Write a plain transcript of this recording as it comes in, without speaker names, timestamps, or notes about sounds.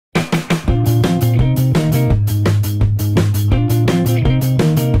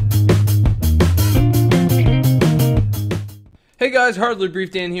Hey guys,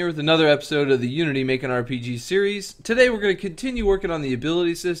 HardlyBriefDan here with another episode of the Unity Make an RPG series. Today we're going to continue working on the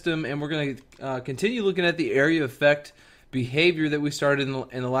ability system, and we're going to continue looking at the AreaOfEffect behavior that we started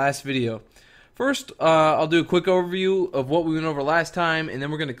in the last video. First, I'll do a quick overview of what we went over last time, and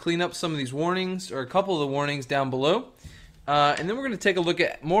then we're going to clean up some of these warnings, or a couple of the warnings down below. And then we're going to take a look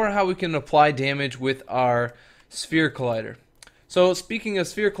at more how we can apply damage with our sphere collider. So speaking of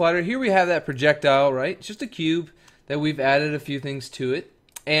sphere collider, here we have that projectile, right? It's just a cube that we've added a few things to it.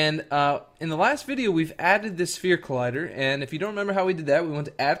 And in the last video, we've added this sphere collider. And if you don't remember how we did that, we went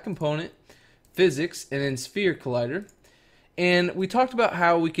to add component, physics, and then sphere collider. And we talked about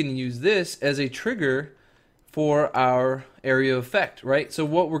how we can use this as a trigger for our AreaOfEffect, right? So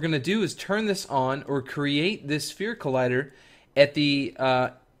what we're going to do is turn this on, or create this sphere collider at the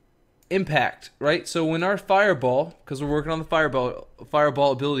impact, right? So when our fireball, because we're working on the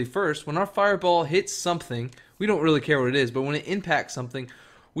fireball ability first, when our fireball hits something, we don't really care what it is, but when it impacts something,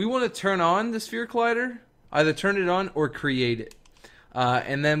 we want to turn on the sphere collider, either turn it on or create it.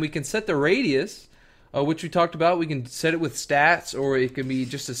 And then we can set the radius, which we talked about. We can set it with stats, or it can be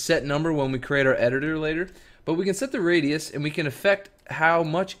just a set number when we create our editor later. But we can set the radius, and we can affect how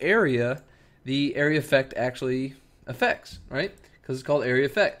much area the AreaOfEffect actually affects, right? Because it's called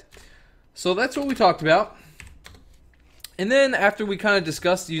AreaOfEffect. So that's what we talked about. And then after we kind of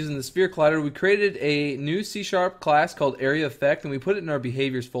discussed using the sphere collider, we created a new C# class called AreaOfEffect, and we put it in our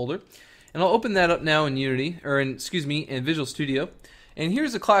behaviors folder. And I'll open that up now in Unity, or in Visual Studio. And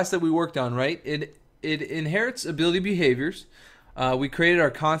here's a class that we worked on, right? It inherits ability behaviors. We created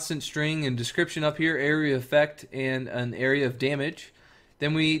our constant string and description up here, AreaOfEffect, and an area of damage.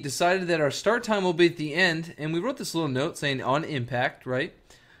 Then we decided that our start time will be at the end, and we wrote this little note saying on impact, right?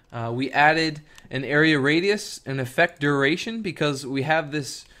 We added an area radius and effect duration, because we have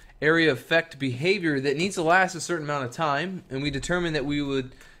this AreaOfEffect behavior that needs to last a certain amount of time, and we determined that we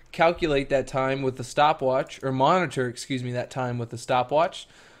would calculate that time with the stopwatch, or monitor, that time with the stopwatch.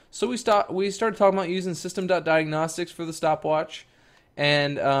 So we started talking about using system.diagnostics for the stopwatch,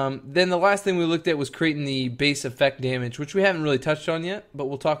 and then the last thing we looked at was creating the base effect damage, which we haven't really touched on yet, but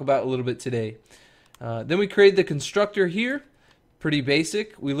we'll talk about a little bit today. Then we created the constructor here. Pretty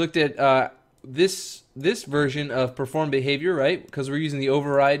basic. We looked at this version of perform behavior, right? Because we're using the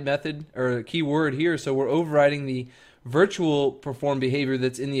override method, or keyword here, so we're overriding the virtual perform behavior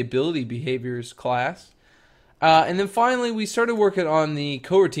that's in the ability behaviors class. And then finally, we started working on the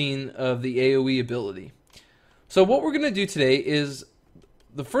coroutine of the AoE ability. So what we're going to do today is,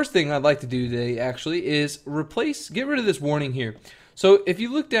 the first thing I'd like to do today actually is get rid of this warning here. So if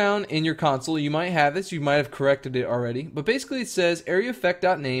you look down in your console, you might have this, you might have corrected it already, but basically it says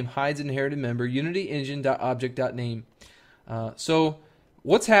AreaOfEffect.name hides inherited member UnityEngine.object.name. So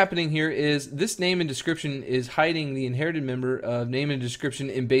what's happening here is this name and description is hiding the inherited member of name and description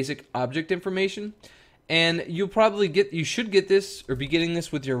in basic object information. And you should get this, or be getting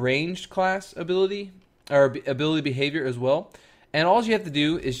this with your ranged class ability, or ability behavior as well. And all you have to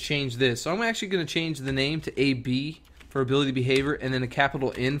do is change this. So I'm actually going to change the name to AB for ability behavior, and then a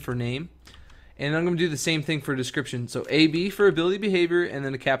capital N for name. And I'm going to do the same thing for description. So AB for ability behavior, and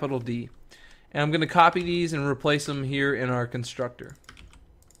then a capital D. And I'm going to copy these and replace them here in our constructor.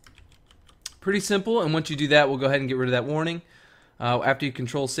 Pretty simple, and once you do that, we'll go ahead and get rid of that warning after you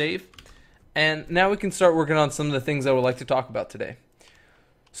control save. And now we can start working on some of the things I would like to talk about today.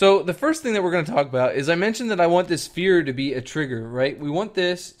 So the first thing that we're going to talk about is, I mentioned that I want this sphere to be a trigger, right? We want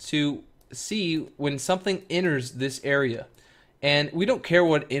this to see when something enters this area, and we don't care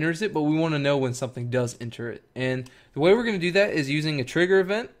what enters it, but we want to know when something does enter it. And the way we're going to do that is using a trigger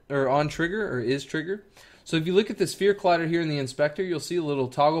event, or on trigger, or is trigger. So if you look at the sphere collider here in the inspector, you'll see a little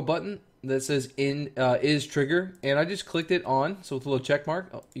toggle button that says is trigger, and I just clicked it on, so with a little check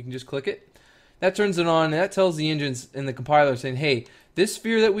mark. You can just click it. That turns it on, and that tells the engines and the compiler saying, hey, this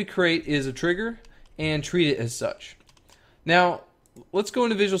sphere that we create is a trigger, and treat it as such. Now let's go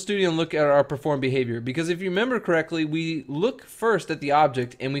into Visual Studio and look at our perform behavior, because if you remember correctly, we look first at the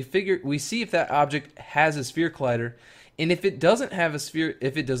object and we see if that object has a sphere collider, and if it does not have a sphere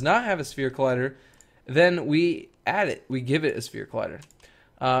collider, then we add it, we give it a sphere collider.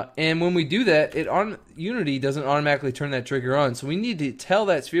 And when we do that, Unity doesn't automatically turn that trigger on, so we need to tell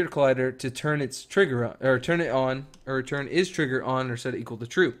that sphere collider to turn its trigger on, or turn it on, or turn is trigger on, or set it equal to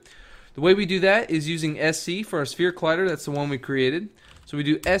true. The way we do that is using SC for our sphere collider. That's the one we created. So we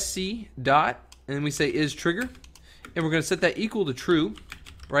do SC dot, and then we say is trigger, and we're going to set that equal to true,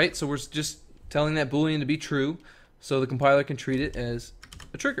 right? So we're just telling that Boolean to be true, so the compiler can treat it as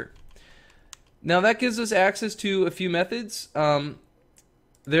a trigger. Now that gives us access to a few methods that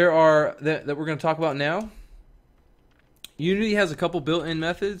we're going to talk about now. Unity has a couple built-in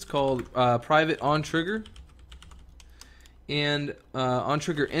methods called private onTrigger and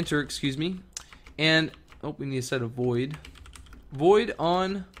onTrigger enter, excuse me, and we need to set a void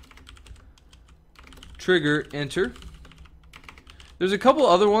on trigger enter. There's a couple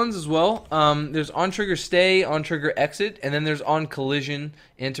other ones as well. There's on trigger stay, on trigger exit, and then there's on collision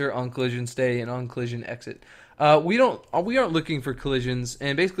enter, on collision stay, and on collision exit. We aren't looking for collisions,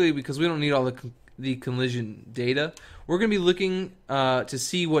 and basically because we don't need all the collision data, we're going to be looking to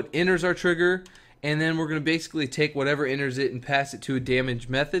see what enters our trigger, and then we're going to basically take whatever enters it and pass it to a damage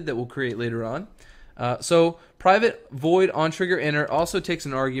method that we'll create later on. So private void on trigger enter also takes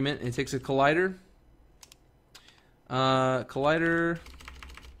an argument, and it takes a collider. Collider,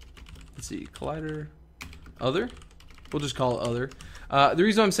 let's see, collider other. We'll just call it other. The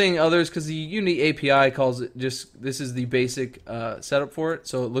reason I'm saying other is because the Unity API calls it just, this is the basic setup for it,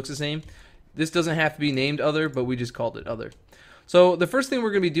 so it looks the same. This doesn't have to be named other, but we just called it other. So the first thing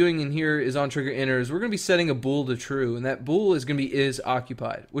we're going to be doing in here is on trigger enter is we're going to be setting a bool to true, and that bool is going to be is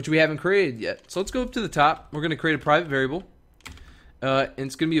occupied, which we haven't created yet. So let's go up to the top. We're going to create a private variable, and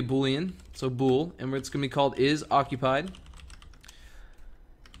it's going to be a boolean, so bool, and it's going to be called is occupied,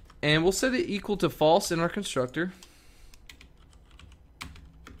 and we'll set it equal to false in our constructor.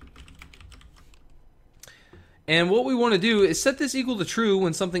 And what we want to do is set this equal to true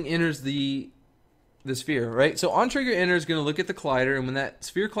when something enters the sphere, right? So on trigger enter is going to look at the collider, and when that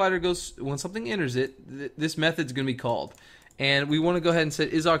sphere collider goes, when something enters it, this method's going to be called, and we want to go ahead and set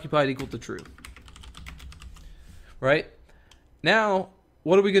is occupied equal to true, right? Now,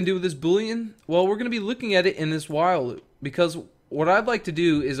 what are we going to do with this boolean? Well, we're going to be looking at it in this while loop, because what I'd like to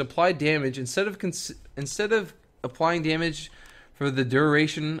do is apply damage instead of applying damage for the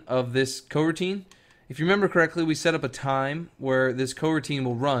duration of this coroutine. If you remember correctly, we set up a time where this coroutine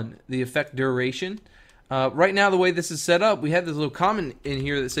will run, the effect duration. Right now, the way this is set up, we have this little comment in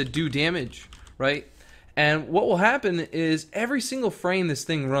here that said do damage, right? And what will happen is every single frame this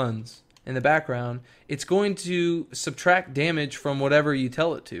thing runs in the background, it's going to subtract damage from whatever you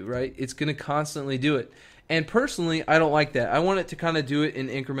tell it to, right? It's going to constantly do it. And personally, I don't like that. I want it to kind of do it in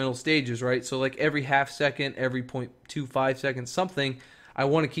incremental stages, right? So like every half second, every 0.25 seconds, something, I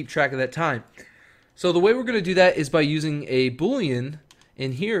want to keep track of that time. So the way we're going to do that is by using a boolean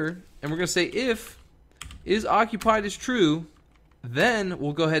in here, and we're going to say if is occupied is true, then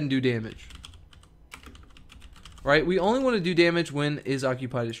we'll go ahead and do damage. Right? We only want to do damage when is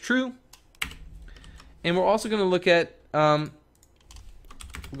occupied is true. And we're also going to look at, we'll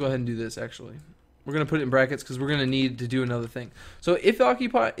go ahead and do this actually. We're going to put it in brackets because we're going to need to do another thing. So if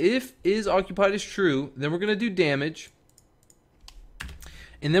is occupied is true, then we're going to do damage.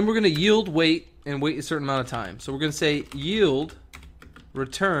 And then we're going to yield wait and wait a certain amount of time. So we're going to say yield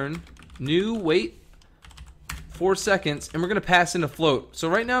return new wait 4 seconds, and we're going to pass in a float. So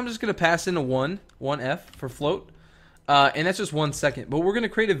right now I'm just going to pass in a 1F for float, and that's just 1 second. But we're going to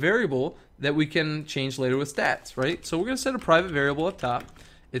create a variable that we can change later with stats, right? So we're going to set a private variable up top.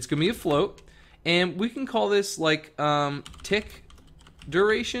 It's going to be a float, and we can call this like tick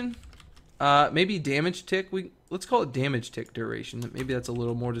duration, maybe damage tick. Let's call it damage tick duration. Maybe that's a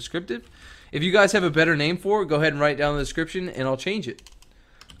little more descriptive. If you guys have a better name for it, go ahead and write it down in the description, and I'll change it.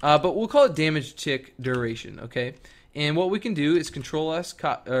 But we'll call it damage tick duration, okay? And what we can do is Control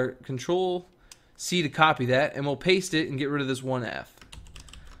C to copy that, and we'll paste it and get rid of this 1F.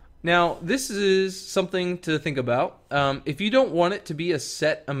 Now, this is something to think about. If you don't want it to be a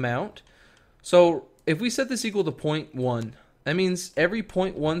set amount, so if we set this equal to 0.1, that means every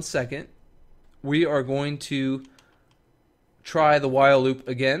 0.1 second, we are going to try the while loop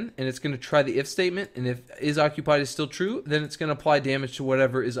again, and it's going to try the if statement, and if is occupied is still true, then it's going to apply damage to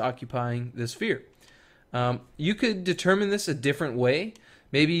whatever is occupying the sphere. You could determine this a different way.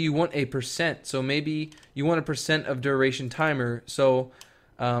 Maybe you want a percent, so maybe you want a percent of duration timer, so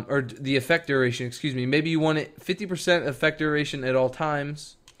or the effect duration, excuse me. Maybe you want it 50% effect duration at all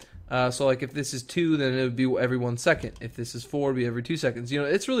times. So like if this is 2, then it would be every 1 second. If this is 4, it would be every 2 seconds. You know,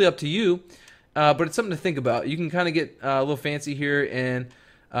 it's really up to you. But it's something to think about. You can kind of get a little fancy here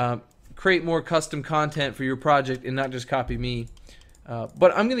and create more custom content for your project and not just copy me.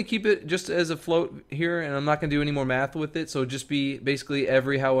 But I'm going to keep it just as a float here, and I'm not going to do any more math with it. So just be basically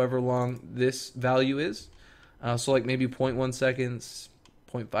every however long this value is. So like maybe 0.1 seconds,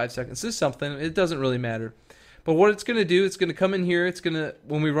 0.5 seconds. This is something. It doesn't really matter. But what it's going to do, it's going to come in here. It's going to,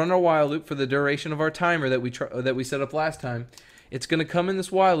 when we run our while loop for the duration of our timer that we set up last time, it's going to come in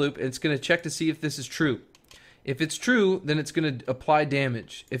this while loop, and it's going to check to see if this is true. If it's true, then it's going to apply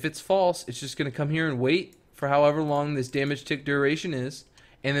damage. If it's false, it's just going to come here and wait for however long this damage tick duration is,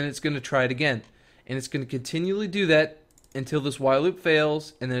 and then it's going to try it again. And it's going to continually do that until this while loop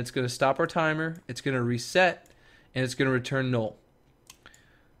fails, and then it's going to stop our timer, it's going to reset, and it's going to return null.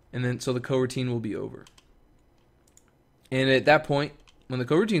 And then so the coroutine will be over. And at that point, when the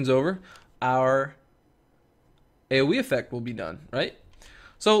coroutine's over, our AoE effect will be done, right?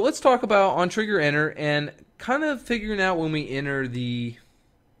 So let's talk about on trigger enter and kind of figuring out when we enter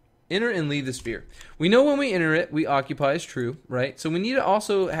and leave the sphere. We know when we enter it, we occupy as true, right? So we need to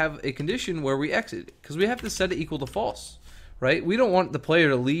also have a condition where we exit it, because we have to set it equal to false, right? We don't want the player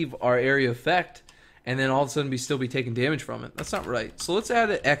to leave our area effect and then all of a sudden still be taking damage from it. That's not right. So let's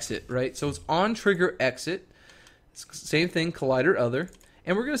add an exit, right? So it's on trigger exit. Same thing, collider other,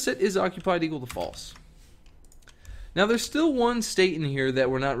 and we're going to set is occupied equal to false. Now there's still one state in here that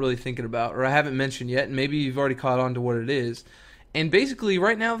we're not really thinking about, or I haven't mentioned yet, and maybe you've already caught on to what it is. And basically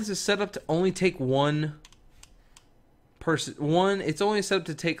right now this is set up to only take one person, it's only set up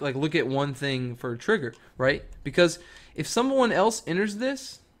to take, like, look at one thing for a trigger, right? Because if someone else enters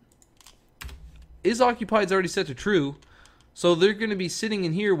this, is occupied is already set to true, so they're going to be sitting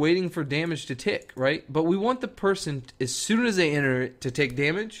in here waiting for damage to tick, right? But we want the person, as soon as they enter it, to take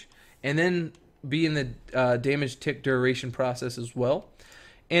damage, and then be in the damage tick duration process as well.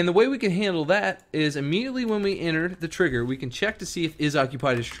 And the way we can handle that is immediately when we enter the trigger, we can check to see if is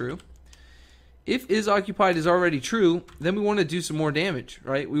occupied is true. If is occupied is already true, then we want to do some more damage,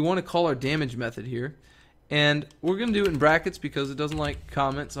 right? We want to call our damage method here. And we're going to do it in brackets because it doesn't like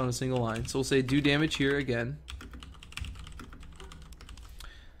comments on a single line. So we'll say do damage here again.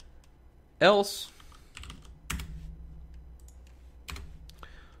 Else.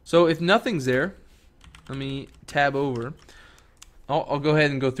 So if nothing's there, let me tab over. I'll go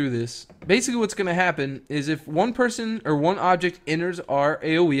ahead and go through this. Basically what's going to happen is if one person or one object enters our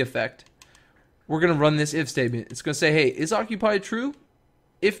AoE effect, we're going to run this if statement. It's going to say, hey, is occupied true?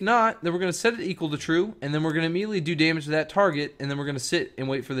 If not, then we're going to set it equal to true, and then we're going to immediately do damage to that target, and then we're going to sit and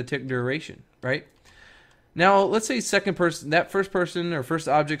wait for the tick duration, right? Now, let's say second person, that first person or first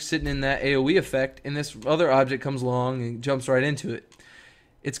object sitting in that AoE effect, and this other object comes along and jumps right into it.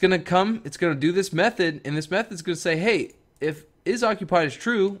 It's going to do this method, and this method's going to say, hey, if is occupied is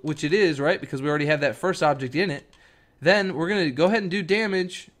true, which it is, right, because we already have that first object in it, then we're going to go ahead and do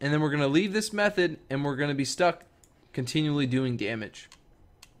damage, and then we're going to leave this method, and we're going to be stuck continually doing damage.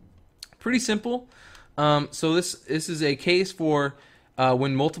 Pretty simple. So this is a case for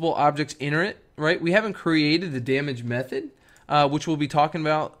when multiple objects enter it, right? We haven't created the damage method, which we'll be talking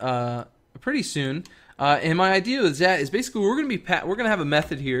about pretty soon. And my idea is basically we're going to have a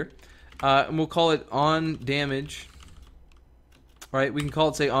method here, and we'll call it on damage. Right? We can call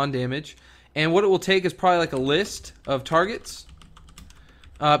it, say, on damage, and what it will take is probably like a list of targets.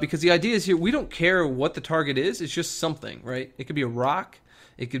 Because the idea is here, we don't care what the target is. It's just something, right? It could be a rock.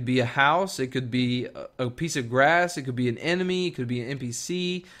 It could be a house, it could be a piece of grass, it could be an enemy, it could be an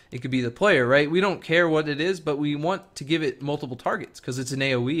NPC, it could be the player, right? We don't care what it is, but we want to give it multiple targets because it's an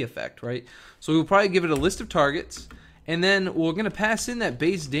AoE effect, right? So we'll probably give it a list of targets, and then we're going to pass in that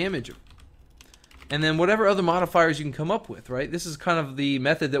base damage, and then whatever other modifiers you can come up with, right? This is kind of the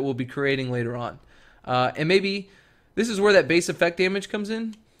method that we'll be creating later on. And maybe this is where that base effect damage comes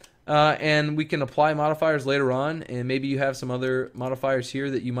in. And we can apply modifiers later on, and maybe you have some other modifiers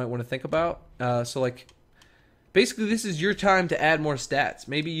here that you might want to think about. So like, basically this is your time to add more stats.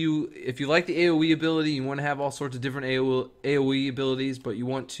 Maybe if you like the AoE ability, you want to have all sorts of different AoE abilities, but you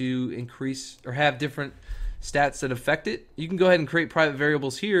want to increase or have different stats that affect it, you can go ahead and create private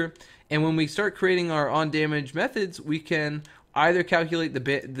variables here. And when we start creating our on damage methods, we can either calculate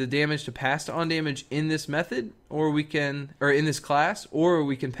the damage to pass to on damage in this method, or in this class, or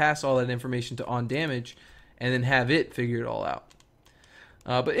we can pass all that information to on damage and then have it figure it all out.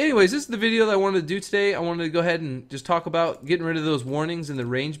 But anyways, this is the video that I wanted to do today. I wanted to go ahead and just talk about getting rid of those warnings in the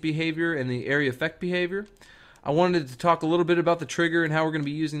range behavior and the area effect behavior. I wanted to talk a little bit about the trigger and how we're going to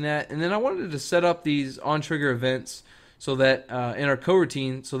be using that, and then I wanted to set up these on trigger events so that in our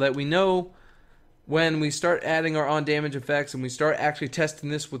coroutine, so that we know when we start adding our on damage effects and we start actually testing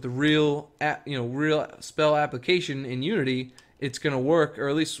this with the real spell application in Unity, it's going to work, or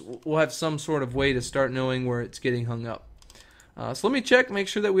at least we'll have some sort of way to start knowing where it's getting hung up. So let me make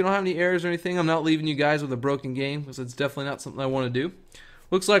sure that we don't have any errors or anything. I'm not leaving you guys with a broken game, because it's definitely not something I want to do.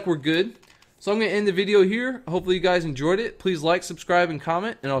 Looks like we're good. So I'm going to end the video here. Hopefully you guys enjoyed it. Please like, subscribe, and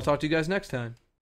comment, and I'll talk to you guys next time.